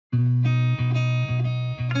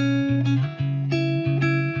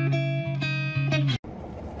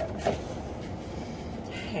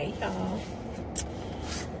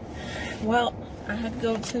Well, I had to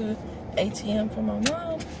go to ATM for my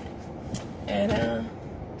mom, and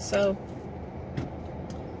so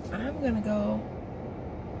I'm gonna go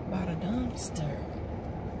buy a dumpster.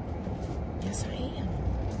 Yes, I am.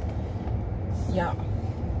 Y'all.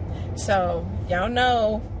 So y'all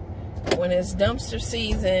know when it's dumpster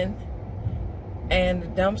season and the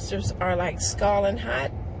dumpsters are like scalding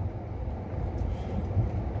hot.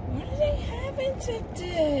 What are they having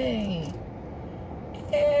today?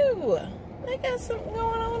 Ew, they got something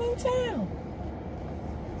going on in town.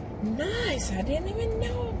 Nice, I didn't even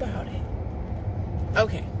know about it.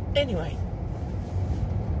 Okay, anyway.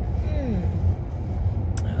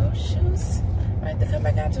 Oh, shoes. I have to come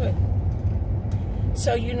back out to it.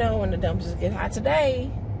 So you know when the dumpsters get hot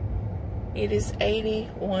today, it is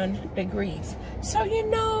 81 degrees. So you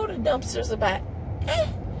know the dumpster's about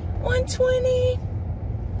 120.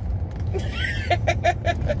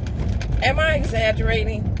 Am I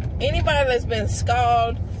exaggerating? Anybody that's been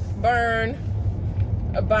scalded, burned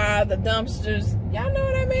by the dumpsters, y'all know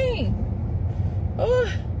what I mean.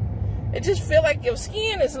 Oh, it just feel like your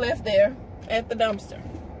skin is left there at the dumpster.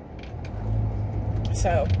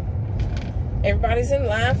 So everybody's in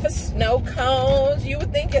line for snow cones. You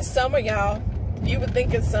would think it's summer, y'all. You would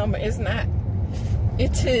think it's summer. It's not.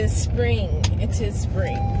 It is spring. It is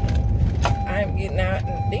spring. I'm getting out,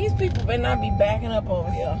 and these people better not be backing up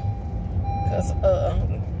over here. Cause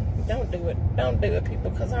don't do it. Don't do it,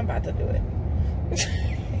 people, cause I'm about to do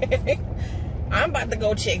it. I'm about to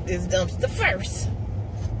go check this dumpster first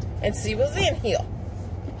and see what's in here.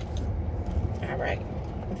 All right.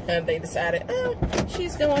 And they decided, oh,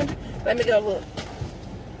 she's going. Let me go look.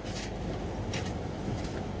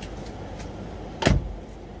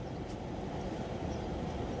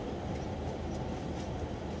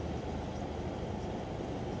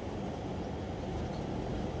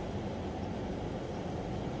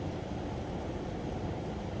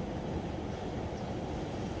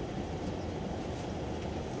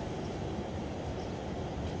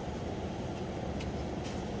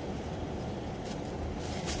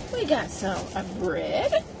 We got some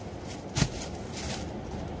bread.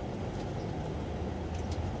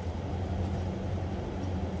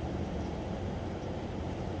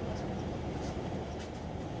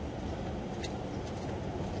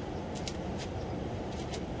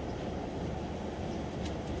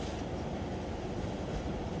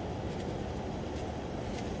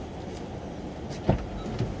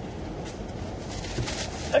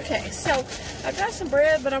 Okay, so I got some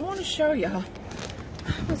bread, but I want to show y'all.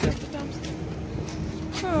 What's up with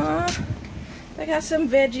dumpster? Aw, they got some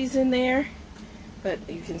veggies in there, but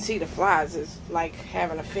you can see the flies is like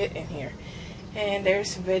having a fit in here. And there's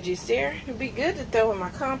some veggies there. It'd be good to throw in my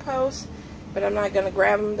compost, but I'm not gonna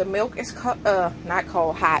grab them. The milk is not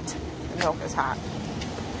cold, hot. The milk is hot.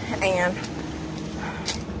 And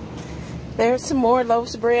there's some more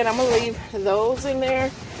loaves of bread. I'm gonna leave those in there.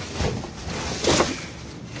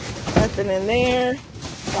 Nothing in there.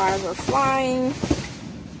 Flies are flying.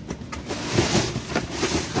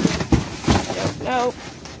 Nope.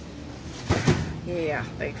 Yeah,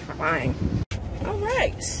 they're flying.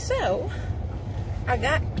 Alright, so I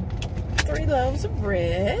got 3 loaves of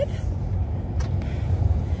bread.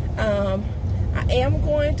 I am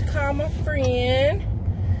going to call my friend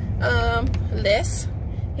Les.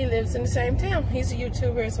 He lives in the same town. He's a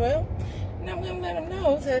YouTuber as well. And I'm going to let him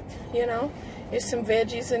know that, you know, there's some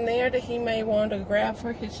veggies in there that he may want to grab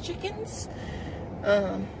for his chickens.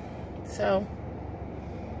 So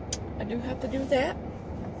I do have to do that.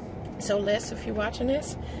 So Les, if you're watching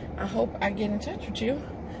this, I hope I get in touch with you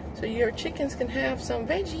so your chickens can have some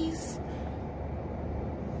veggies.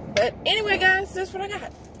 But anyway, guys, that's what I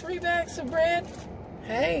got. 3 bags of bread.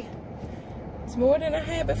 Hey, it's more than I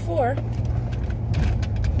had before.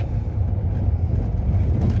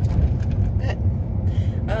 But,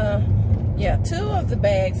 yeah, 2 of the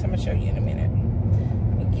bags, I'm going to show you in a minute.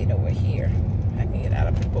 Let me get over here. I can get out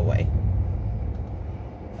of people's way.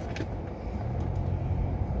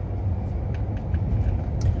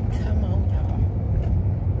 Come on, y'all.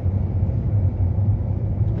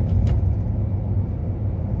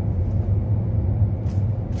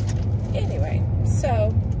 Anyway, so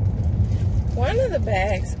one of the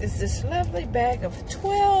bags is this lovely bag of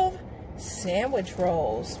 12 sandwich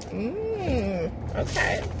rolls.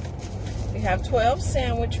 Okay. We have 12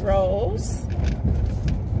 sandwich rolls.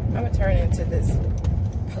 I'm going to turn into this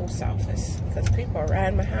post office because people are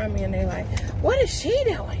riding behind me and they're like, what is she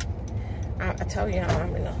doing? I told y'all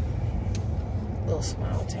I'm in a little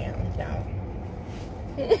small town, y'all.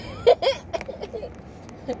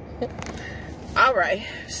 All right,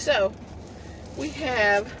 so we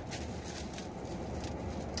have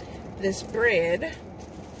this bread.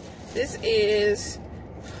 This is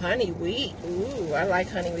honey wheat. Ooh, I like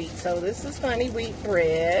honey wheat. So this is honey wheat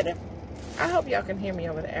bread. I hope y'all can hear me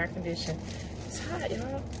over the air condition. It's hot,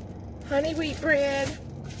 y'all. Honey wheat bread.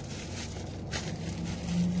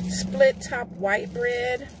 Split top white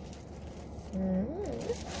bread.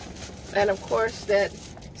 And of course that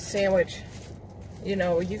sandwich, you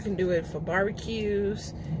know, you can do it for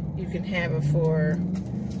barbecues. You can have it for,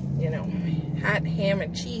 you know, hot ham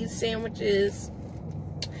and cheese sandwiches.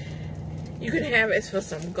 You can have it for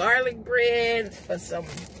some garlic bread, for some,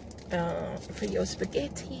 for your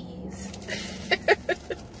spaghettis.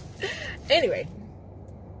 Anyway,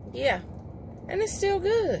 yeah, and it's still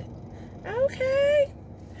good. Okay,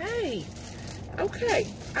 hey, okay,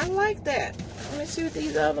 I like that. Let me see what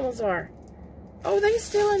these other ones are. Oh, they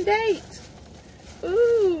still in date.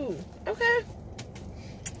 Ooh, okay.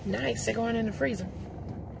 Nice, they're going in the freezer.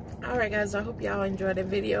 Alright guys, I hope y'all enjoyed the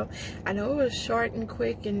video. I know it was short and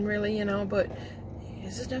quick and really, you know, but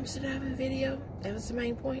it's a dumpster diving video. That was the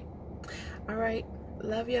main point. Alright,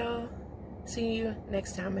 love y'all. See you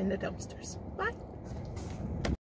next time in the dumpsters. Bye.